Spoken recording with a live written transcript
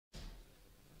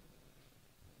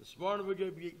This morning we're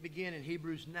going to begin in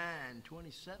Hebrews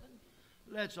 9:27.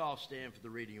 Let's all stand for the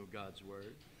reading of God's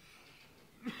Word.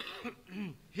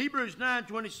 Hebrews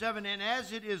 9:27, and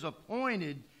as it is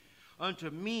appointed unto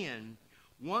men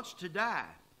once to die,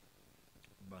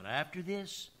 but after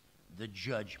this, the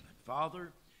judgment.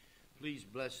 Father, please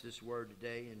bless this word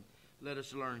today and let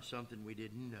us learn something we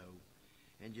didn't know.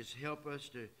 And just help us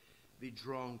to be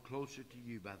drawn closer to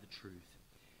you by the truth.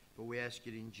 For we ask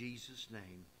it in Jesus'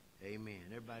 name. Amen.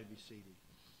 Everybody be seated.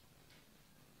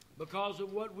 Because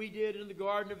of what we did in the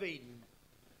Garden of Eden,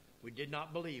 we did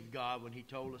not believe God when he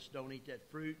told us don't eat that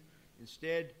fruit.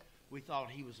 Instead, we thought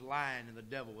he was lying and the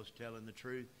devil was telling the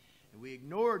truth. And we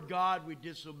ignored God, we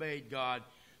disobeyed God.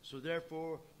 So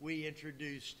therefore, we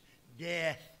introduced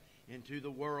death into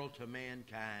the world to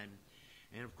mankind.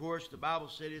 And of course, the Bible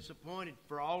said it's appointed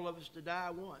for all of us to die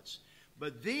once.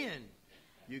 But then,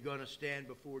 you're going to stand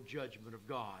before judgment of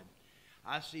God.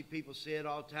 I see people say it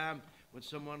all the time when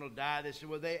someone will die. They say,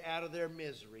 well, they're out of their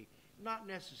misery. Not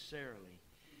necessarily.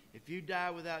 If you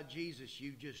die without Jesus,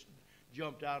 you just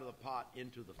jumped out of the pot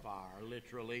into the fire,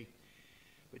 literally.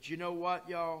 But you know what,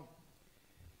 y'all?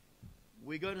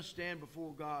 We're going to stand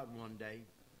before God one day.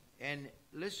 And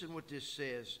listen what this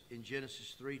says in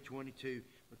Genesis 3:22,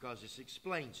 because this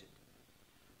explains it.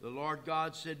 The Lord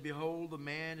God said, behold, the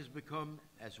man is become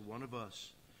as one of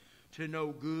us, to know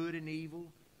good and evil.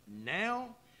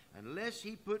 Now, unless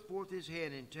he put forth his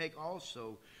hand and take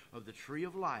also of the tree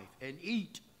of life and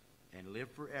eat and live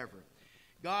forever.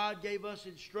 God gave us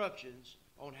instructions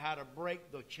on how to break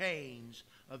the chains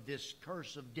of this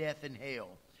curse of death and hell.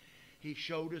 He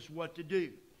showed us what to do.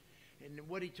 And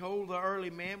what he told the early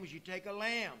man was you take a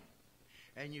lamb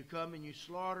and you come and you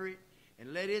slaughter it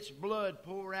and let its blood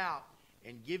pour out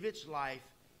and give its life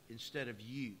instead of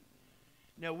you.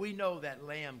 Now, we know that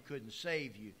lamb couldn't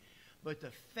save you. But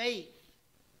the faith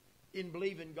in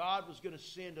believing God was going to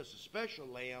send us a special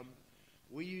lamb,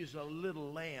 we use a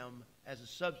little lamb as a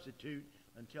substitute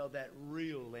until that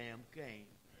real lamb came.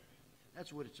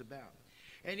 That's what it's about.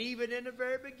 And even in the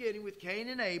very beginning with Cain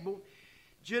and Abel,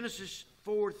 Genesis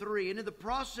 4:3, and in the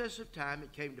process of time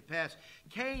it came to pass,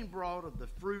 Cain brought of the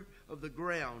fruit of the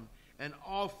ground an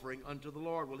offering unto the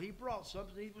Lord. Well, he brought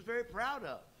something he was very proud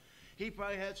of. He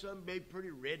probably had some big, pretty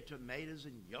red tomatoes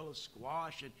and yellow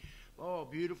squash and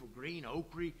beautiful green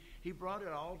okra. He brought it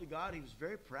all to God. He was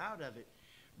very proud of it.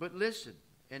 But listen,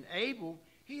 and Abel,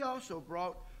 he also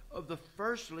brought of the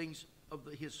firstlings of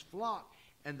his flock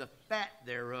and the fat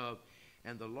thereof.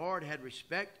 And the Lord had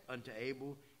respect unto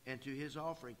Abel and to his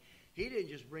offering. He didn't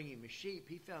just bring him a sheep.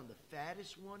 He found the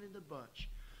fattest one in the bunch,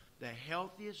 the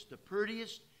healthiest, the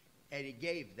prettiest, and he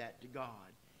gave that to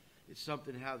God. It's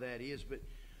something how that is, but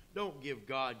don't give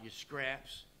God your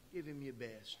scraps. Give him your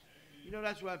best. You know,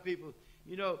 that's why people,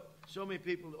 so many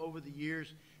people over the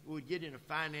years would get in a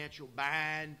financial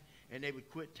bind and they would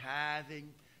quit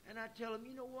tithing. And I tell them,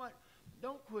 you know what?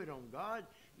 Don't quit on God.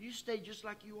 You stay just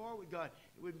like you are with God.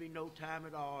 It wouldn't be no time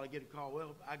at all. I get a call,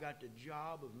 well, I got the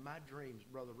job of my dreams,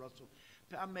 Brother Russell.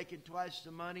 I'm making twice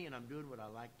the money and I'm doing what I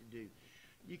like to do.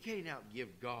 You can't outgive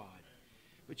God.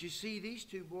 But you see, these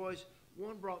two boys,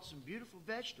 one brought some beautiful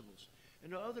vegetables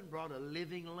and the other brought a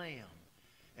living lamb.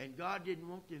 And God didn't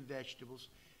want them vegetables.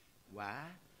 Why?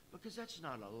 Because that's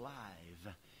not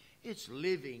alive. It's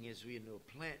living as we know,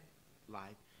 plant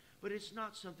life. But it's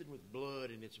not something with blood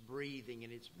and it's breathing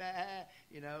and it's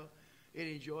it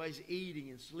enjoys eating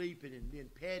and sleeping and being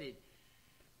petted.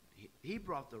 He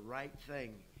brought the right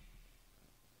thing.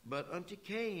 But unto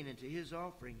Cain and to his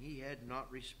offering he had not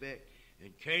respect.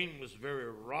 And Cain was very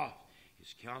wroth.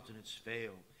 His countenance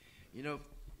fell. You know,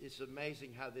 it's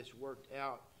amazing how this worked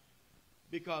out.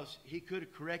 Because he could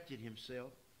have corrected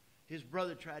himself. His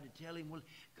brother tried to tell him, well,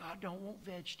 God don't want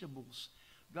vegetables.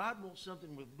 God wants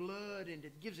something with blood and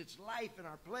it gives its life in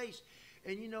our place.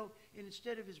 And and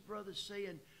instead of his brother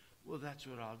saying, well, that's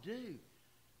what I'll do.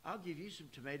 I'll give you some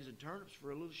tomatoes and turnips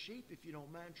for a little sheep if you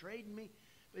don't mind trading me.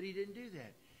 But he didn't do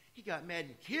that. He got mad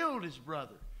and killed his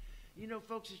brother. You know,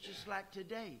 folks, it's just like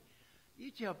today.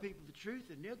 You tell people the truth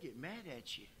and they'll get mad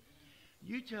at you.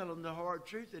 You tell them the hard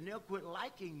truth and they'll quit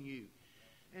liking you.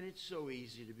 And it's so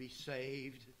easy to be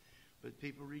saved, but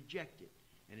people reject it,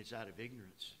 and it's out of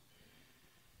ignorance.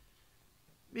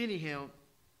 Anyhow,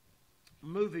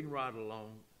 moving right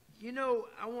along,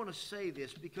 I want to say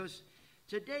this because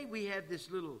today we have this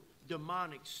little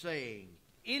demonic saying,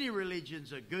 any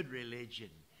religion's a good religion.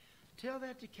 Tell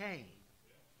that to Cain,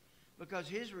 because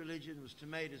his religion was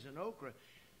tomatoes and okra,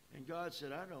 and God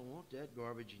said, I don't want that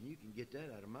garbage, and you can get that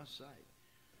out of my sight.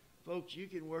 Folks, you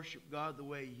can worship God the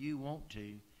way you want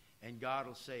to, and God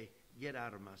will say, get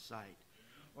out of my sight.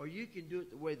 or you can do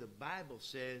it the way the Bible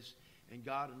says, and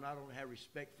God will not only have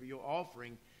respect for your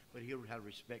offering, but He'll have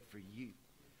respect for you.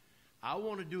 I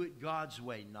want to do it God's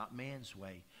way, not man's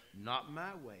way, not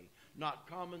my way, not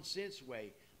common sense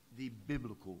way, the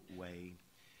biblical way.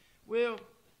 Well,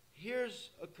 here's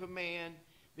a command,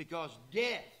 because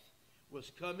death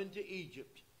was coming to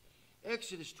Egypt.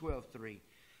 Exodus 12:3.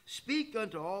 Speak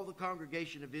unto all the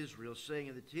congregation of Israel, saying,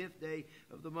 in the 10th day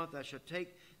of the month I shall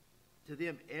take to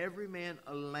them every man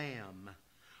a lamb,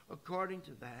 according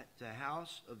to the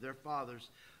house of their fathers,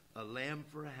 a lamb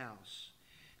for a house.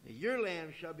 Now your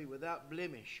lamb shall be without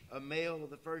blemish, a male of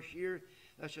the first year.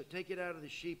 Thou shalt take it out of the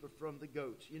sheep or from the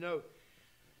goats. You know,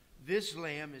 this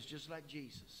lamb is just like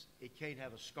Jesus. It can't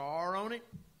have a scar on it.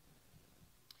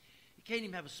 It can't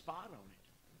even have a spot on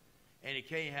it. And it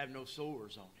can't have no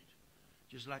sores on it.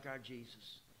 Just like our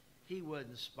Jesus. He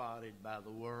wasn't spotted by the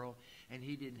world, and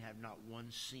He didn't have not one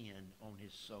sin on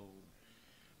His soul.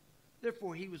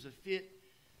 Therefore, He was a fit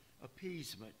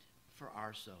appeasement for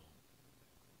our soul.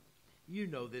 You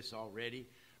know this already.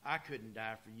 I couldn't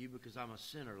die for you because I'm a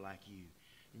sinner like you.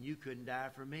 And you couldn't die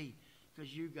for me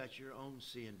because you got your own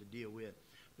sin to deal with.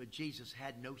 But Jesus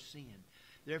had no sin.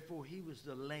 Therefore, He was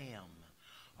the lamb.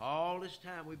 All this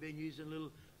time we've been using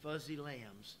little fuzzy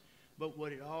lambs. But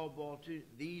what it all boiled to,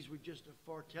 these were just a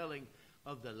foretelling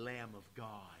of the Lamb of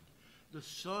God, the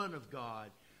Son of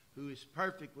God, who is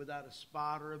perfect without a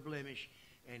spot or a blemish,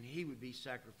 and He would be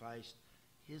sacrificed,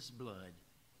 His blood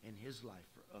and His life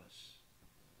for us.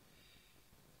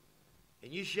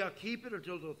 And you shall keep it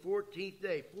until the 14th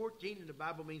day. 14 in the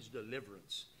Bible means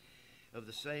deliverance of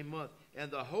the same month.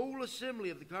 And the whole assembly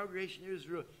of the congregation of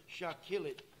Israel shall kill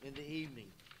it in the evening.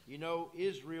 You know,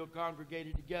 Israel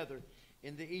congregated together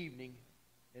in the evening,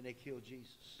 and they killed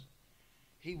Jesus.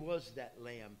 He was that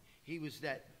lamb. He was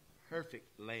that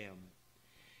perfect lamb.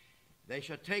 They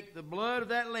shall take the blood of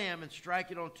that lamb and strike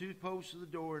it on 2 posts of the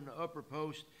door and the upper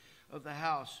post of the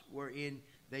house wherein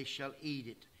they shall eat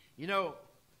it. You know,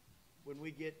 when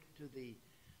we get to the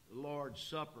Lord's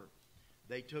Supper,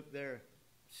 they took their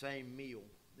same meal,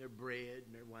 their bread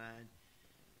and their wine,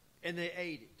 and they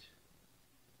ate it.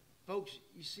 Folks,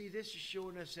 you see, this is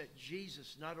showing us that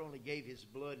Jesus not only gave His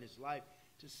blood and His life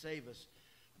to save us,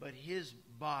 but His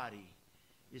body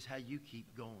is how you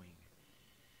keep going.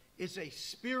 It's a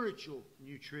spiritual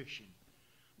nutrition.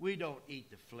 We don't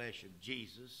eat the flesh of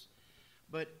Jesus,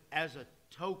 but as a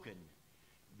token,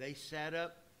 they sat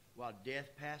up while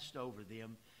death passed over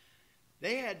them.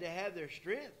 They had to have their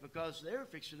strength because they were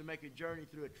fixing to make a journey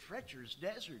through a treacherous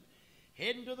desert,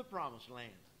 heading to the promised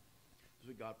land. That's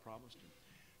what God promised them.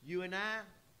 You and I,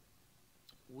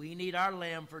 we need our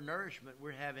lamb for nourishment.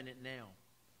 We're having it now.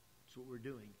 That's what we're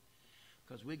doing.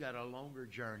 Because we got a longer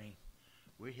journey.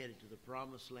 We're headed to the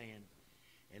promised land.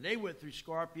 And they went through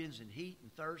scorpions and heat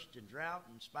and thirst and drought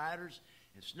and spiders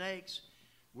and snakes.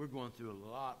 We're going through a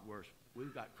lot worse.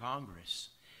 We've got Congress.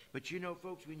 But you know,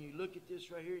 folks, when you look at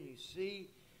this right here and you see,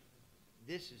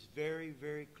 this is very,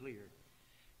 very clear.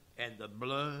 And the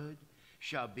blood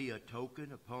shall be a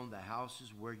token upon the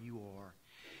houses where you are.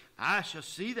 I shall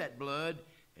see that blood,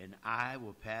 and I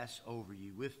will pass over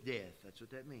you with death. That's what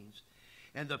that means.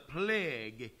 And the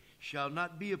plague shall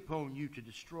not be upon you to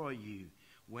destroy you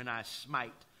when I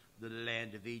smite the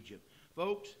land of Egypt.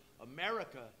 Folks,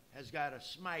 America has got a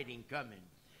smiting coming.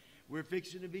 We're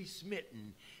fixing to be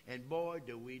smitten, and boy,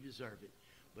 do we deserve it.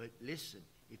 But listen,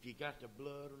 if you got the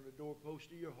blood on the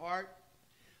doorpost of your heart,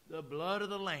 the blood of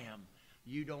the Lamb,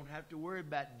 you don't have to worry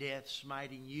about death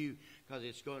smiting you because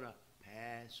it's going to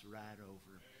pass right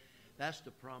over. That's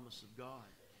the promise of God.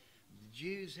 The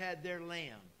Jews had their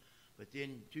lamb, but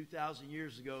then 2,000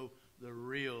 years ago, the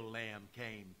real lamb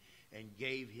came and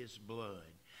gave his blood.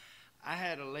 I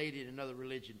had a lady in another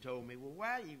religion told me, well,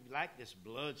 why do you like this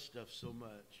blood stuff so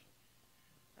much?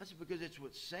 I said, because it's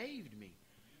what saved me.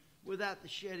 Without the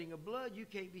shedding of blood, you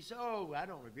can't be so, oh, I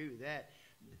don't agree with that.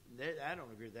 I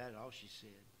don't agree with that at all, she said.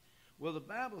 Well, the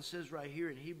Bible says right here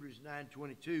in Hebrews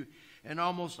 9:22, and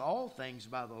almost all things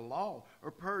by the law are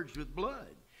purged with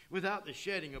blood. Without the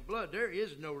shedding of blood, there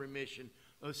is no remission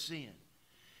of sin.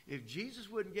 If Jesus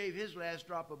wouldn't give His last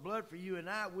drop of blood for you and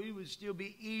I, we would still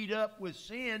be eat up with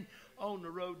sin on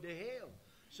the road to hell.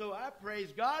 So I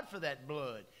praise God for that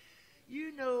blood.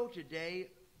 You know, today,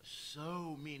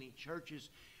 so many churches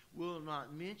will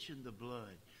not mention the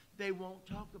blood. They won't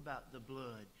talk about the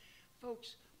blood.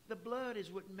 Folks, the blood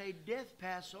is what made death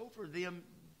pass over them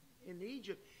in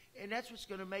Egypt. And that's what's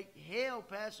going to make hell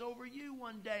pass over you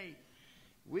one day.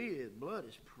 Blood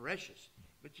is precious.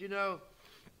 But you know,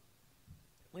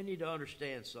 we need to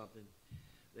understand something.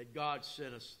 That God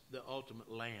sent us the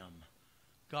ultimate lamb.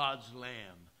 God's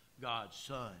lamb. God's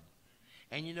Son.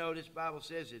 And you know, this Bible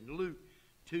says in Luke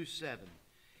 2:7,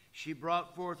 she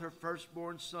brought forth her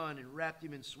firstborn son and wrapped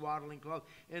him in swaddling cloth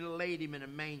and laid him in a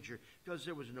manger because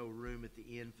there was no room at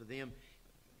the inn for them.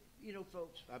 You know,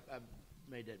 folks, I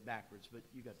made that backwards, but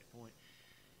you got the point.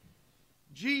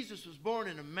 Jesus was born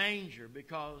in a manger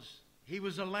because he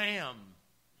was a lamb.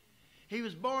 He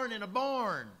was born in a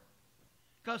barn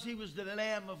because he was the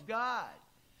Lamb of God.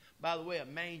 By the way, a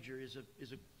manger is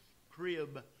a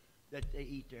crib that they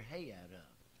eat their hay out of.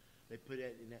 They put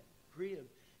it in that crib,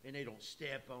 and they don't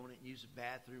step on it and use the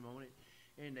bathroom on it,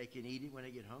 and they can eat it when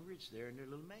they get hungry. It's there in their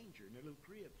little manger, in their little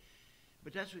crib.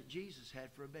 But that's what Jesus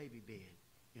had for a baby bed,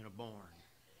 in a barn.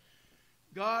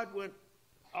 God went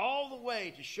all the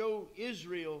way to show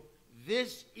Israel,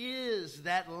 this is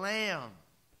that Lamb.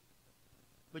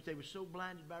 But they were so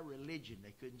blinded by religion,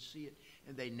 they couldn't see it,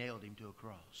 and they nailed him to a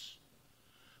cross.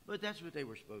 But that's what they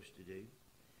were supposed to do.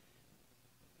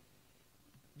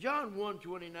 John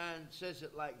 1:29 says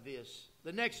it like this.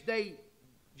 The next day,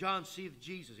 John seeth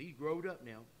Jesus. He's grown up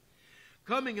now.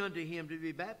 Coming unto him to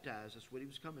be baptized. That's what he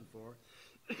was coming for.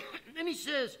 And he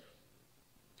says,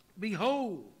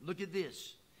 behold, look at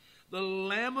this, the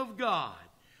Lamb of God,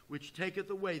 which taketh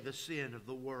away the sin of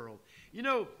the world. You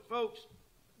know, folks,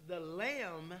 the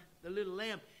lamb, the little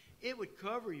lamb, it would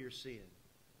cover your sin,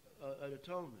 an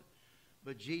atonement.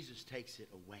 But Jesus takes it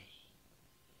away,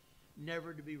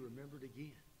 never to be remembered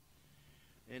again.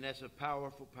 And that's a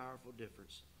powerful, powerful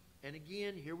difference. And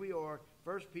again, here we are,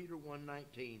 1 Peter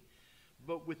 1:19.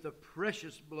 But with the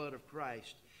precious blood of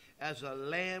Christ, as a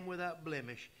lamb without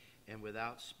blemish and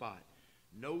without spot,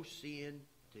 no sin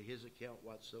to his account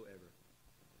whatsoever.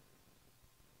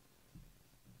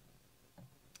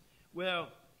 Well,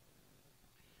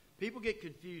 people get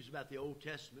confused about the Old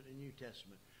Testament and New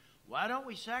Testament. Why don't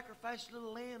we sacrifice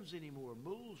little lambs anymore,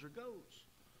 bulls or goats?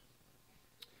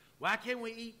 Why can't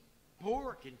we eat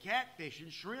pork and catfish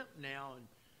and shrimp now and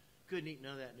couldn't eat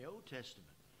none of that in the Old Testament?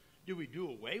 Do we do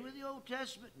away with the Old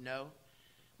Testament? No.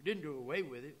 We didn't do away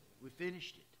with it. We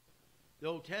finished it. The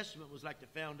Old Testament was like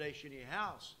the foundation of your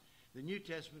house. The New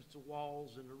Testament's the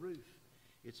walls and the roof.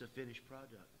 It's a finished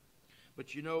product.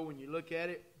 But you know, when you look at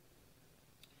it,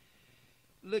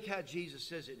 look how Jesus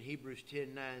says it in Hebrews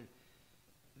 10:9.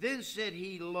 Then said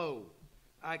he, Lo,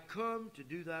 I come to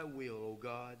do thy will, O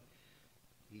God.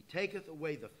 He taketh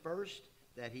away the first,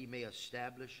 that he may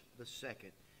establish the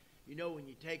second. You know, when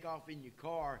you take off in your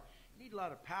car, you need a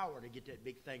lot of power to get that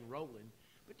big thing rolling.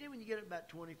 But then when you get up about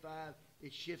 25,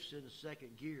 it shifts into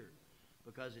second gear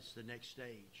because it's the next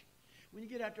stage. When you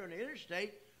get out there on the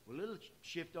interstate, well, it'll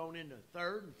shift on into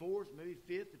third and fourth, maybe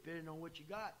fifth, depending on what you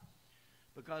got,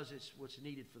 because it's what's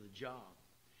needed for the job.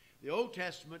 The Old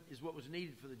Testament is what was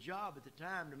needed for the job at the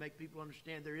time to make people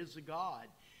understand there is a God,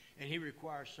 and he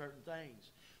requires certain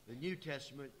things. The New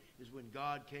Testament is when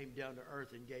God came down to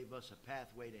earth and gave us a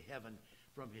pathway to heaven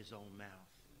from his own mouth.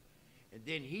 And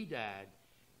then he died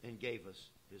and gave us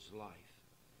his life.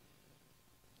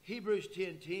 Hebrews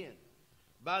 10:10.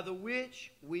 By the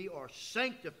which we are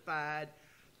sanctified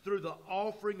through the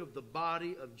offering of the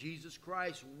body of Jesus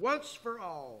Christ once for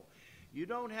all. You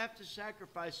don't have to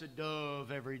sacrifice a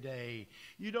dove every day.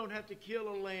 You don't have to kill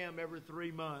a lamb every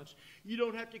 3 months. You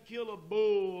don't have to kill a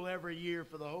bull every year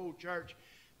for the whole church.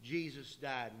 Jesus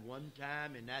died one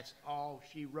time, and that's all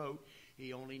she wrote.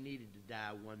 He only needed to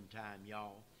die one time,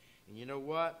 y'all. And you know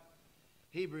what?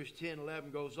 Hebrews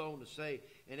 10:11 goes on to say,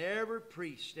 and every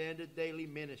priest standeth daily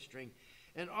ministering,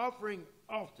 and offering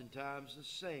oftentimes the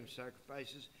same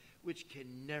sacrifices, which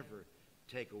can never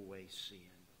take away sin.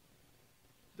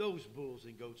 Those bulls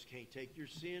and goats can't take your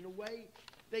sin away.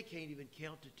 They can't even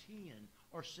count to 10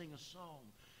 or sing a song.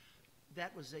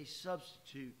 That was a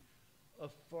substitute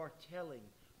of foretelling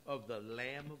of the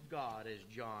Lamb of God, as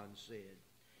John said.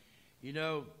 You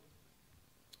know,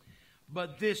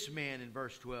 but this man in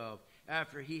verse 12,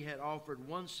 after he had offered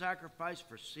one sacrifice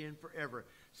for sin forever,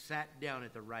 sat down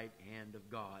at the right hand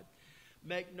of God.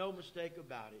 Make no mistake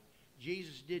about it.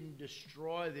 Jesus didn't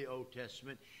destroy the Old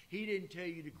Testament. He didn't tell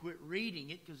you to quit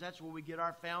reading it, because that's where we get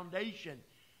our foundation.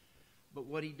 But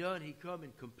what he done, he come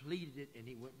and completed it, and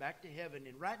he went back to heaven.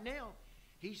 And right now,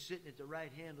 he's sitting at the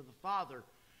right hand of the Father,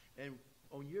 and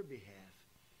on your behalf,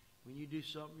 when you do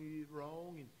something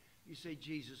wrong and you say,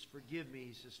 Jesus, forgive me,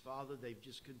 he says, Father, they've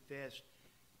just confessed,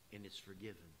 and it's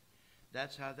forgiven.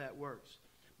 That's how that works.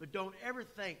 But don't ever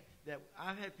think that,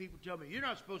 I've had people tell me, you're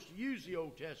not supposed to use the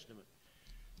Old Testament.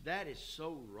 That is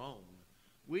so wrong.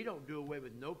 We don't do away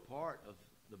with no part of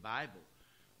the Bible.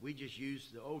 We just use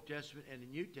the Old Testament and the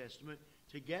New Testament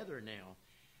together now.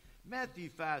 Matthew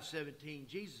 5:17,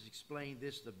 Jesus explained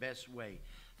this the best way.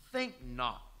 Think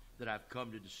not that I've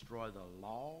come to destroy the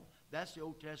law? That's the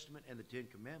Old Testament and the Ten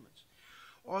Commandments.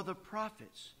 Or the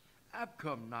prophets? I've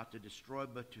come not to destroy,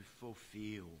 but to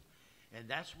fulfill. And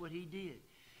that's what he did.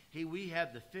 We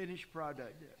have the finished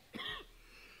product.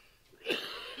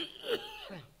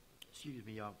 Excuse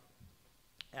me, y'all.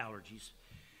 Allergies.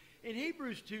 In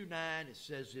Hebrews 2:9, it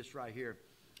says this right here.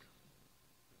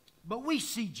 But we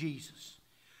see Jesus,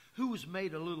 who was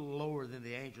made a little lower than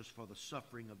the angels for the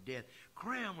suffering of death,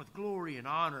 crowned with glory and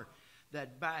honor,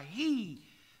 that by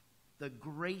the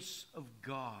grace of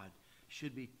God,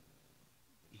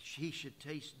 he should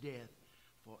taste death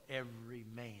for every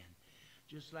man.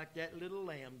 Just like that little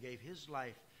lamb gave his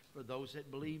life for those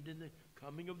that believed in the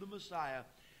coming of the Messiah,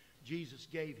 Jesus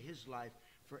gave his life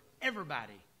for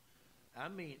everybody. I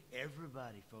mean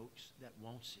everybody, folks, that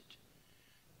wants it.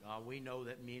 We know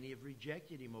that many have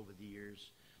rejected him over the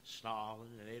years. Stalin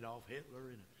and Adolf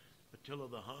Hitler and Attila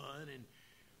the Hun, and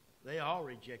they all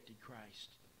rejected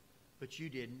Christ. But you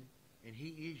didn't, and he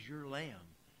is your lamb,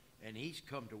 and he's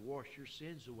come to wash your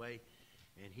sins away,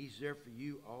 and he's there for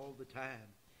you all the time.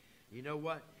 You know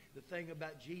what? The thing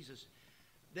about Jesus,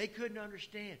 they couldn't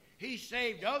understand. He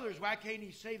saved others. Why can't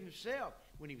he save himself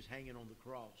when he was hanging on the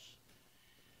cross?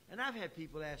 And I've had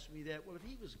people ask me that, well, if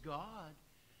he was God,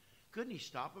 couldn't he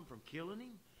stop him from killing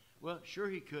him? Well, sure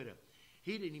he could have.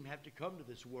 He didn't even have to come to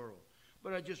this world.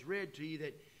 But I just read to you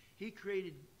that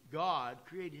God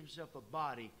created himself a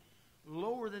body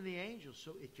lower than the angels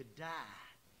so it could die.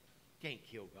 Can't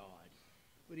kill God.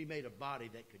 But he made a body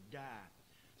that could die,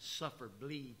 suffer,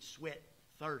 bleed, sweat,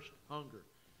 thirst, hunger,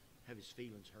 have his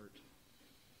feelings hurt.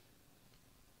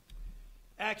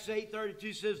 Acts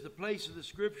 8:32 says the place of the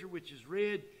scripture which is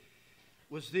read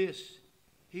was this: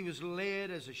 he was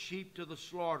led as a sheep to the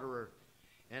slaughterer,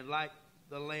 and like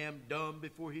the lamb dumb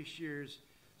before his shears,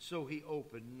 so he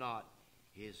opened not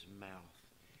his mouth.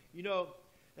 You know,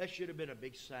 that should have been a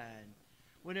big sign.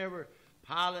 Whenever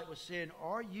Pilate was saying,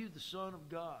 are you the Son of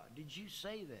God? Did you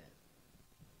say that?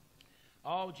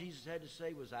 All Jesus had to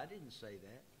say was, I didn't say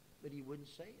that. But he wouldn't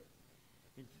say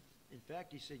it. In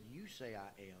fact, he said, you say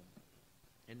I am.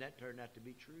 And that turned out to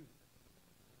be true.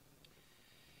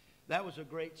 That was a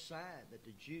great sign that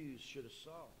the Jews should have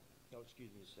saw. Oh,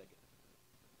 excuse me a second.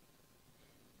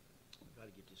 I've got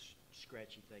to get this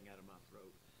scratchy thing out of my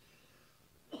throat.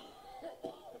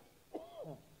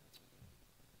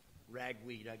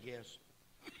 Ragweed, I guess.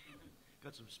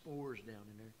 Got some spores down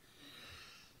in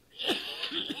there.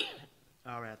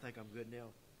 All right, I think I'm good now.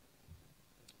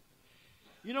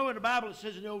 You know, in the Bible it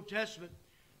says in the Old Testament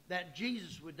that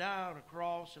Jesus would die on a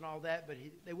cross and all that, but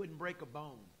they wouldn't break a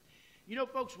bone. You know,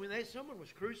 folks, when someone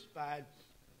was crucified,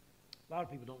 a lot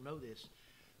of people don't know this,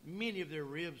 many of their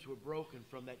ribs were broken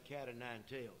from that cat of nine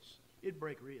tails. It'd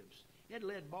break ribs. It had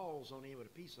lead balls on it with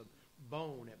a piece of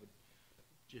bone that would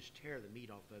just tear the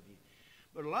meat off of you.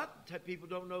 But a lot of people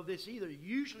don't know this either.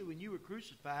 Usually when you were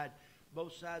crucified,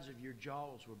 both sides of your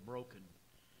jaws were broken.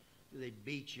 They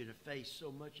beat you in the face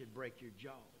so much it'd break your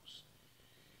jaws.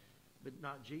 But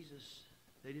not Jesus.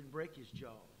 They didn't break his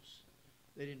jaws.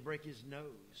 They didn't break his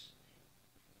nose.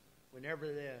 Whenever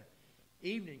the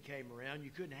evening came around,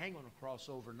 you couldn't hang on a cross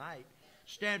overnight.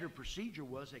 Standard procedure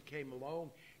was they came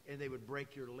along and they would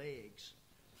break your legs.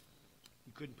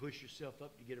 You couldn't push yourself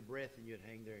up to get a breath and you'd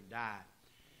hang there and die.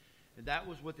 And that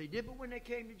was what they did. But when they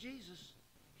came to Jesus,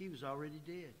 he was already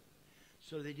dead.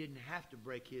 So they didn't have to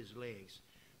break his legs,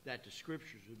 that the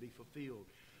scriptures would be fulfilled.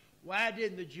 Why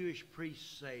didn't the Jewish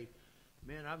priests say,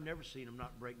 man, I've never seen him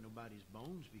not break nobody's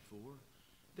bones before.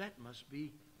 That must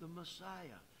be the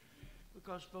Messiah.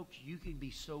 Because, folks, you can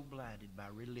be so blinded by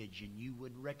religion you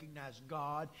wouldn't recognize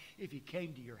God if he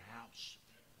came to your house.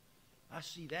 I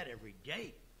see that every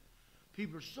day.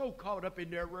 People are so caught up in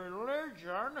their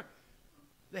religion,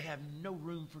 they have no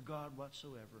room for God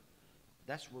whatsoever.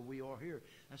 That's where we are here.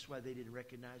 That's why they didn't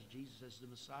recognize Jesus as the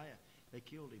Messiah. They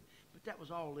killed him. But that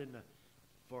was all in the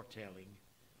foretelling.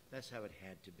 That's how it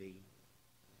had to be.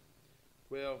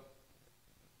 Well,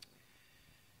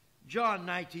 John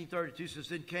 19:32 says,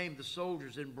 then came the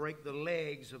soldiers and brake the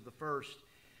legs of the first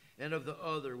and of the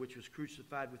other, which was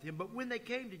crucified with him. But when they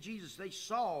came to Jesus, they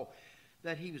saw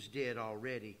that he was dead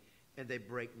already, and they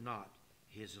brake not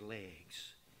his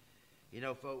legs. You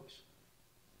know, folks,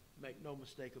 make no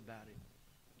mistake about it.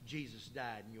 Jesus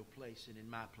died in your place and in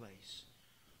my place.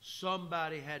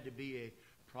 Somebody had to be a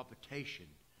propitiation,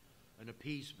 an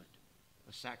appeasement,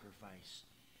 a sacrifice.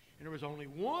 And there was only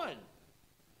one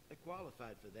that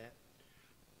qualified for that,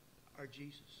 our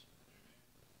Jesus.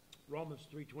 Romans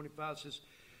 3:25 says,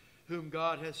 whom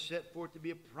God has set forth to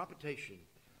be a propitiation,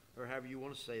 or however you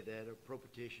want to say that, or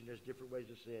propitiation. There's different ways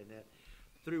of saying that.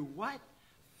 Through what?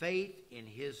 faith in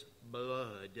his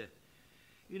blood.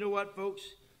 You know what, folks?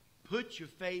 Put your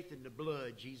faith in the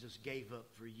blood Jesus gave up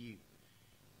for you.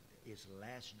 His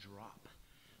last drop.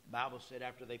 The Bible said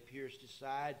after they pierced his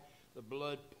side, the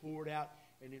blood poured out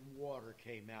and then water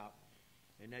came out.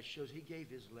 And that shows he gave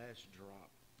his last drop.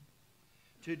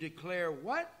 To declare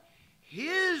what?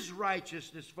 His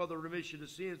righteousness for the remission of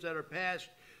sins that are passed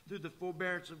through the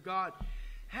forbearance of God.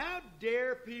 How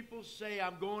dare people say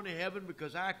I'm going to heaven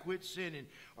because I quit sinning,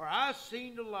 or I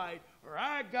seen the light, or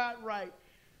I got right.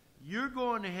 You're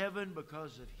going to heaven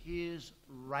because of his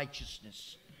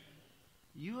righteousness.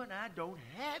 You and I don't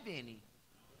have any.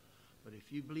 But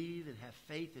if you believe and have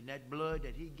faith in that blood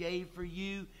that he gave for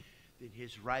you, then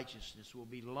his righteousness will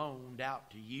be loaned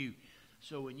out to you.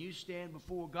 So when you stand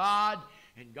before God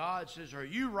and God says, are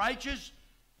you righteous?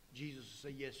 Jesus will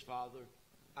say, yes, Father,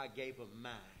 I gave him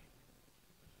mine.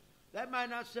 That might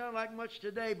not sound like much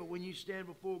today, but when you stand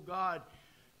before God,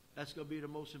 that's going to be the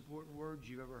most important words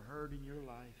you've ever heard in your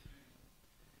life.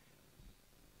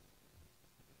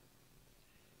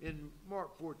 In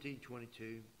Mark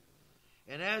 14:22,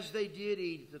 and as they did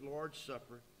eat at the Lord's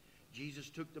Supper, Jesus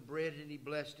took the bread and he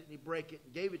blessed it and he brake it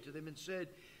and gave it to them and said,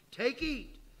 take,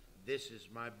 eat, this is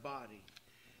my body.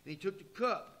 And he took the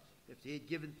cup after he had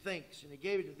given thanks and he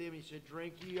gave it to them and he said,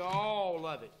 drink ye all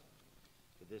of it,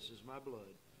 for this is my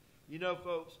blood. You know,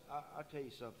 folks, I'll tell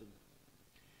you something.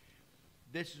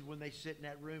 This is when they sit in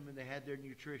that room and they had their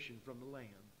nutrition from the lamb.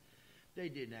 They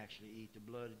didn't actually eat the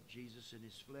blood of Jesus and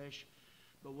his flesh.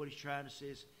 But what he's trying to say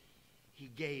is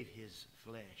he gave his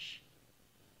flesh.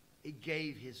 He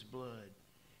gave his blood.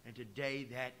 And today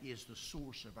that is the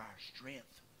source of our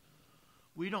strength.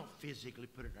 We don't physically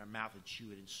put it in our mouth and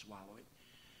chew it and swallow it.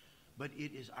 But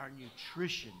it is our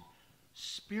nutrition,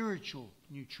 spiritual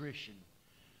nutrition,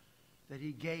 that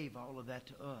he gave all of that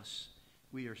to us.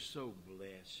 We are so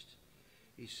blessed.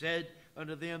 He said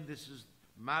unto them, this is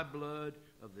my blood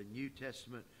of the New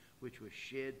Testament, which was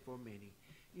shed for many.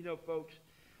 You know, folks,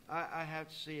 I have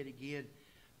to say it again.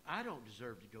 I don't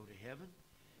deserve to go to heaven,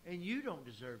 and you don't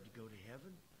deserve to go to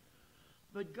heaven.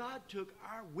 But God took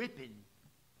our whipping,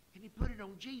 and he put it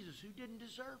on Jesus, who didn't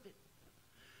deserve it.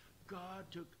 God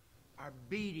took our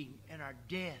beating and our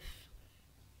death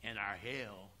and our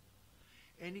hell,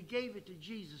 and he gave it to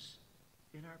Jesus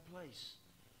in our place.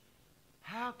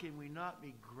 How can we not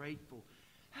be grateful?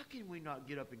 How can we not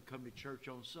get up and come to church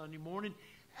on Sunday morning?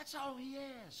 That's all he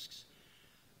asks.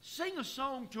 Sing a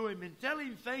song to him and tell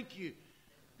him thank you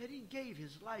that he gave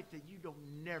his life that you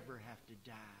don't never have to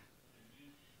die.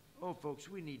 Oh, folks,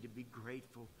 we need to be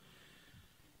grateful.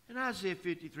 In Isaiah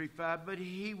 53:5, but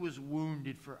he was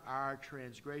wounded for our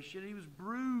transgression. He was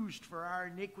bruised for our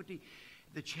iniquity.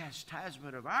 The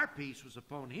chastisement of our peace was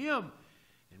upon him,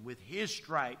 and with his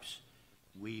stripes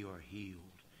we are healed.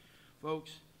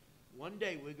 Folks, one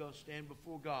day we're going to stand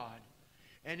before God,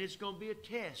 and it's going to be a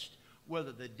test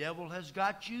whether the devil has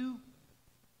got you,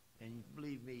 and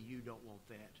believe me, you don't want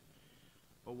that,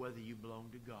 or whether you belong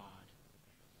to God.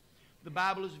 The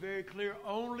Bible is very clear.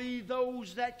 Only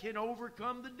those that can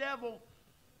overcome the devil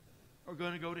are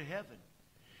going to go to heaven.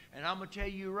 And I'm going to tell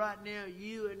you right now,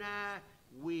 you and I,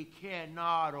 we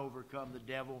cannot overcome the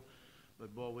devil.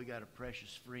 But boy, we got a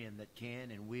precious friend that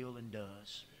can and will and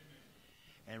does.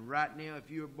 And right now, if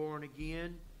you are born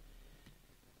again,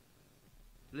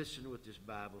 listen to what this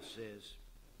Bible says.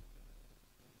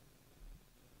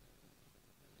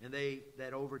 And they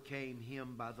that overcame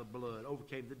him by the blood,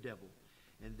 overcame the devil.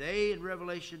 And they, in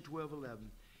Revelation 12:11,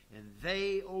 and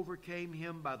they overcame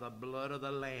him by the blood of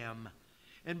the Lamb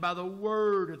and by the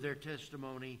word of their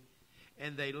testimony,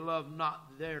 and they loved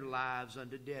not their lives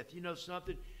unto death. You know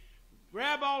something?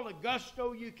 Grab all the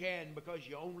gusto you can, because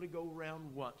you only go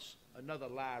around once. Another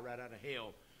lie right out of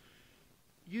hell.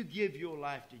 You give your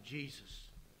life to Jesus,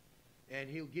 and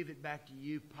he'll give it back to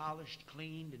you polished,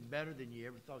 cleaned, and better than you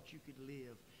ever thought you could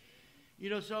live. You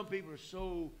know, some people are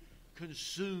so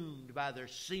consumed by their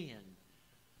sin,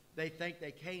 they think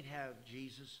they can't have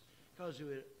Jesus because it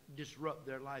would disrupt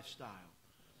their lifestyle.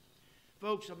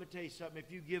 Folks, I'm going to tell you something.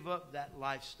 If you give up that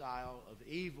lifestyle of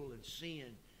evil and sin,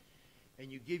 and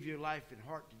you give your life and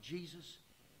heart to Jesus,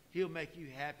 he'll make you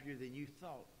happier than you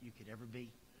thought you could ever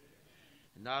be.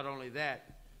 And not only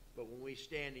that, but when we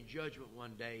stand in judgment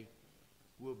one day,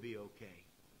 we'll be okay.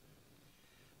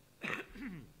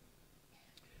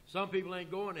 Some people ain't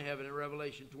going to heaven in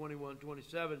Revelation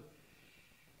 21:27.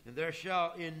 And there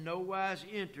shall in no wise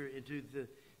enter into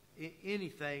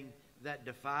anything that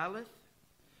defileth,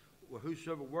 or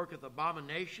whosoever worketh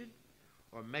abomination,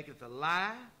 or maketh a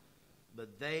lie,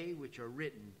 but they which are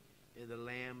written in the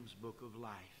Lamb's book of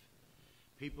life.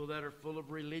 People that are full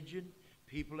of religion,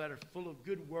 People that are full of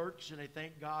good works and they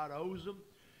think God owes them.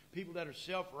 People that are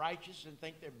self-righteous and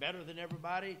think they're better than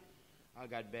everybody. I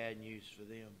got bad news for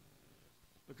them.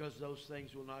 Because those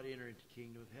things will not enter into the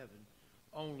kingdom of heaven.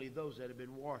 Only those that have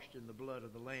been washed in the blood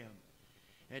of the Lamb.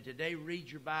 And today,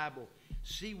 read your Bible.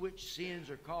 See which sins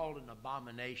are called an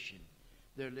abomination.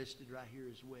 They're listed right here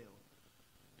as well.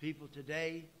 People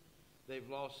today, they've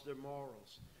lost their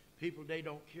morals. People, they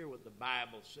don't care what the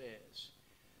Bible says.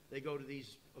 They go to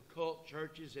these occult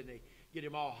churches and they get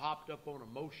them all hopped up on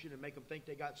emotion and make them think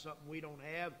they got something we don't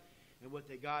have. And what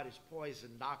they got is poison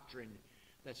doctrine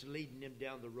that's leading them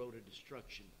down the road of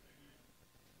destruction.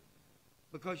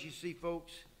 Because you see,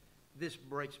 folks, this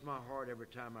breaks my heart every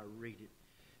time I read it.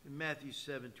 In Matthew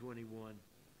 7:21,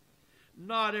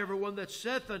 not everyone that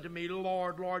saith unto me,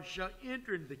 Lord, Lord, shall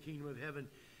enter into the kingdom of heaven,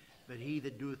 but he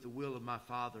that doeth the will of my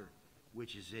Father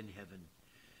which is in heaven.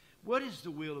 What is the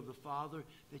will of the Father?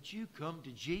 That you come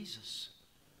to Jesus.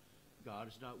 God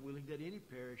is not willing that any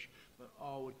perish, but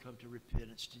all would come to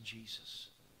repentance to Jesus.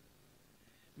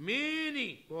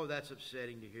 Many, boy, that's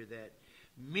upsetting to hear that.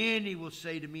 Many will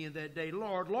say to me in that day,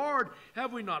 Lord, Lord,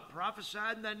 have we not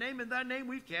prophesied in thy name? In thy name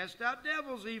we've cast out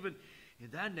devils even. In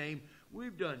thy name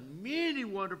we've done many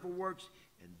wonderful works.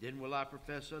 And then will I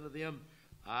profess unto them,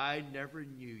 I never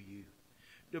knew you.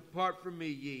 Depart from me,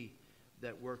 ye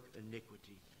that work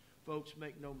iniquity. Folks,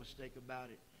 make no mistake about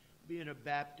it. Being a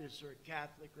Baptist or a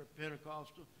Catholic or a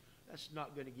Pentecostal, that's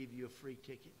not going to give you a free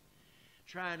ticket.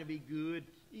 Trying to be good,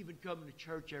 even coming to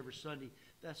church every Sunday,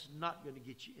 that's not going to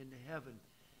get you into heaven.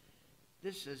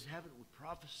 This says, haven't we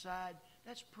prophesied?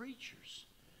 That's preachers.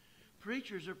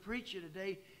 Preachers are preaching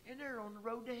today, and they're on the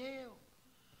road to hell.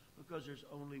 Because there's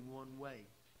only one way.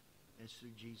 That's through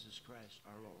Jesus Christ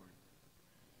our Lord.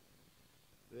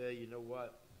 Well, you know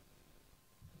what?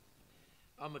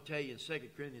 I'm going to tell you in 2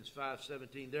 Corinthians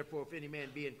 5:17, therefore if any man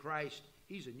be in Christ,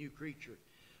 he's a new creature.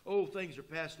 Old things are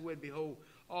passed away, and behold,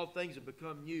 all things have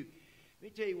become new. Let me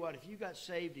tell you what, if you got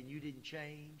saved and you didn't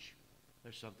change,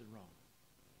 there's something wrong.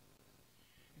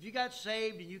 If you got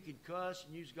saved and you can cuss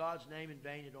and use God's name in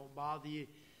vain, it don't bother you,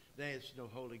 there's no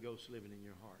Holy Ghost living in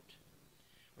your heart.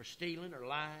 Or stealing or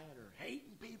lying or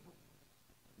hating people.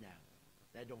 No,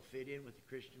 that don't fit in with the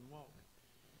Christian walk.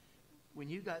 When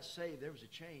you got saved, there was a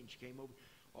change came over.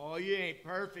 Oh, you ain't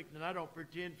perfect, and I don't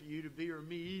pretend for you to be or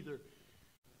me either.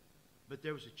 But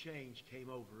there was a change came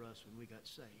over us when we got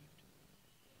saved.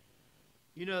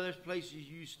 You know, there's places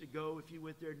you used to go. If you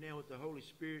went there now with the Holy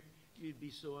Spirit, you'd be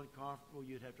so uncomfortable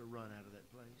you'd have to run out of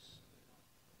that place.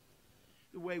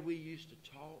 The way we used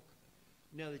to talk,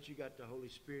 now that you got the Holy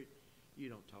Spirit, you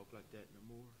don't talk like that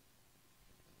no more.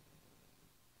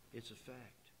 It's a fact.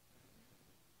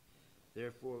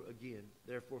 Therefore, again,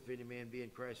 if any man be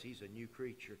in Christ, he's a new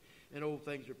creature. And old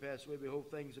things are passed away,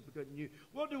 behold, things have become new.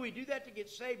 Well, do we do that to get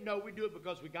saved? No, we do it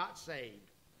because we got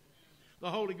saved. The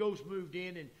Holy Ghost moved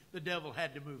in and the devil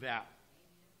had to move out.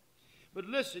 But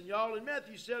listen, y'all, in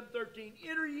Matthew 7:13,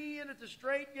 enter ye in at the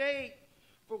straight gate,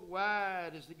 for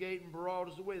wide is the gate and broad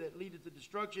is the way that leadeth to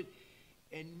destruction,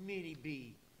 and many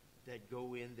be that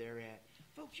go in thereat.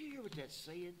 Folks, you hear what that's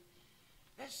saying?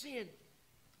 That's saying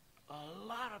a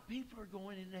lot of people are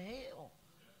going into hell.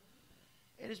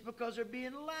 And it's because they're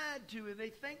being lied to and they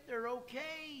think they're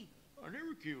okay. I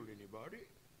never killed anybody.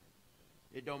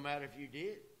 It don't matter if you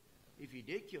did. If you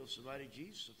did kill somebody,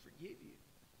 Jesus will forgive you.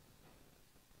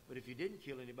 But if you didn't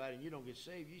kill anybody and you don't get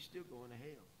saved, you're still going to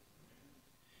hell.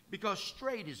 Because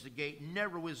straight is the gate,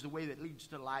 narrow is the way that leads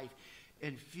to life,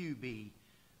 and few be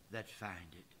that find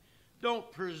it. Don't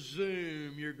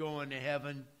presume you're going to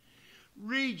heaven.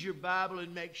 Read your Bible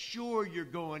and make sure you're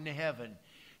going to heaven.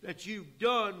 That you've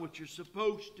done what you're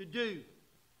supposed to do.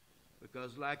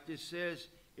 Because like this says,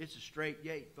 it's a straight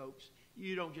gate, folks.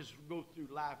 You don't just go through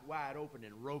life wide open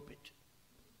and rope it.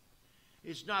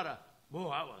 It's not a, boy,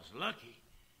 I was lucky.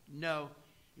 No.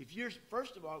 If you're,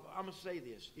 first of all, I'm going to say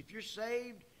this. If you're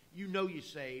saved, you know you're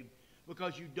saved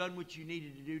because you've done what you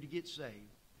needed to do to get saved.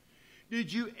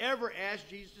 Did you ever ask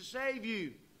Jesus to save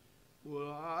you?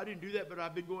 Well, I didn't do that, but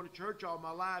I've been going to church all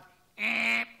my life.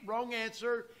 Wrong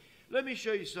answer. Let me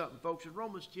show you something, folks. In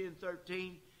Romans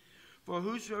 10:13, for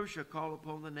whosoever shall call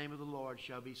upon the name of the Lord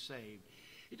shall be saved.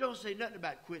 It don't say nothing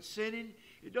about quit sinning.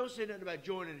 It don't say nothing about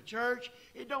joining a church.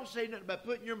 It don't say nothing about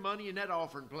putting your money in that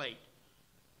offering plate.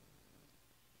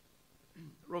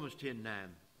 Romans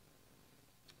 10:9.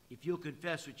 If you'll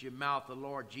confess with your mouth the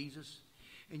Lord Jesus,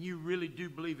 and you really do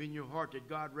believe in your heart that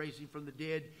God raised him from the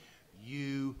dead,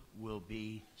 you will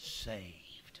be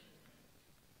saved.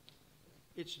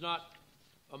 It's not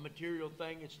a material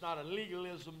thing. It's not a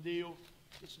legalism deal.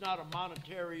 It's not a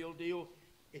monetary deal.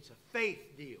 It's a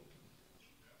faith deal.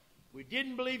 We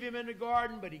didn't believe him in the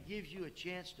garden, but he gives you a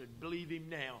chance to believe him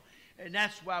now. And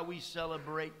that's why we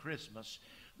celebrate Christmas.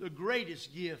 The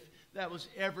greatest gift that was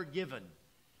ever given.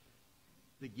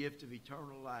 The gift of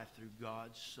eternal life through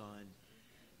God's Son.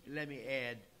 And let me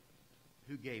add,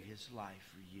 who gave his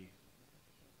life for you.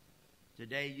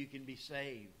 Today you can be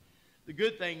saved. The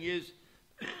good thing is,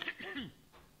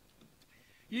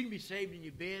 you can be saved in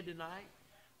your bed tonight,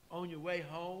 on your way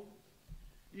home.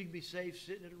 You can be saved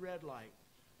sitting at a red light.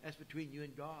 That's between you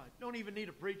and God. Don't even need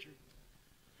a preacher.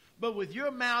 But with your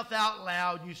mouth out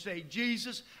loud, you say,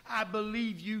 Jesus, I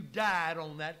believe you died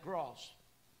on that cross.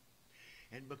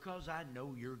 And because I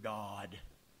know you're God,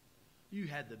 you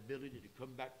had the ability to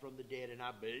come back from the dead, and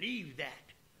I believe that.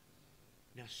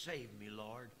 Now save me,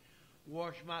 Lord.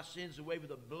 Wash my sins away with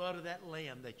the blood of that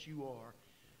Lamb that you are.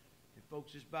 And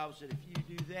folks, this Bible said if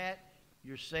you do that,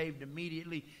 you're saved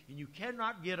immediately. And you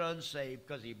cannot get unsaved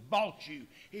because he bought you.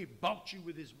 He bought you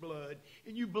with his blood.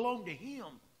 And you belong to him.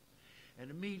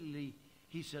 And immediately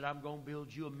he said, I'm going to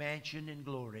build you a mansion in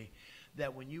glory,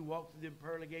 that when you walk through them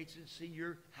pearly gates and see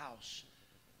your house,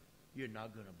 you're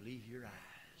not going to believe your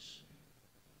eyes.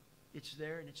 It's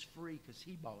there and it's free because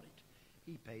he bought it.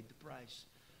 He paid the price.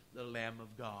 The Lamb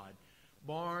of God,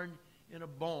 born in a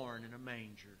barn in a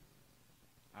manger.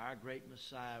 Our great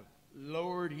Messiah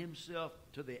lowered himself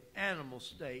to the animal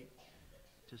state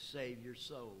to save your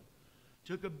soul.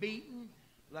 Took a beating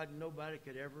like nobody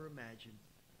could ever imagine.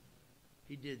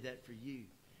 He did that for you.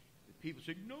 The people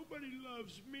say, nobody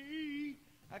loves me.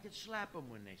 I could slap them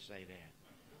when they say that.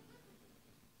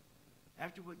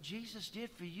 After what Jesus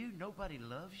did for you, nobody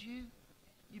loves you.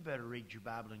 You better read your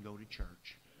Bible and go to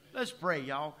church. Let's pray,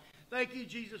 y'all. Thank you,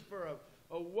 Jesus, for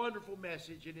a wonderful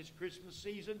message in this Christmas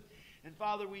season. And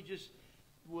Father, we just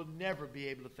will never be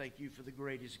able to thank you for the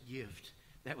greatest gift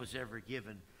that was ever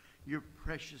given. Your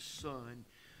precious Son,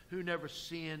 who never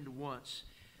sinned once,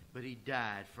 but he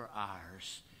died for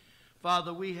ours.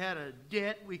 Father, we had a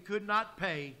debt we could not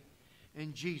pay,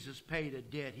 and Jesus paid a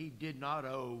debt he did not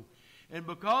owe. And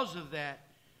because of that,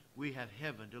 we have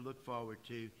heaven to look forward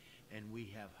to, and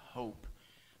we have hope.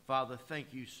 Father,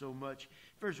 thank you so much.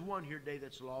 If there's one here today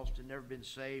that's lost and never been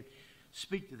saved,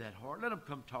 speak to that heart. Let them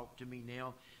come talk to me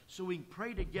now so we can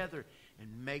pray together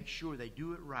and make sure they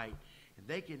do it right. And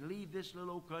they can leave this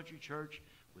little old country church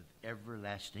with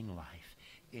everlasting life.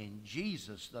 In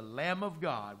Jesus, the Lamb of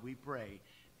God, we pray.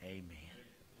 Amen.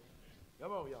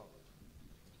 Come on, y'all.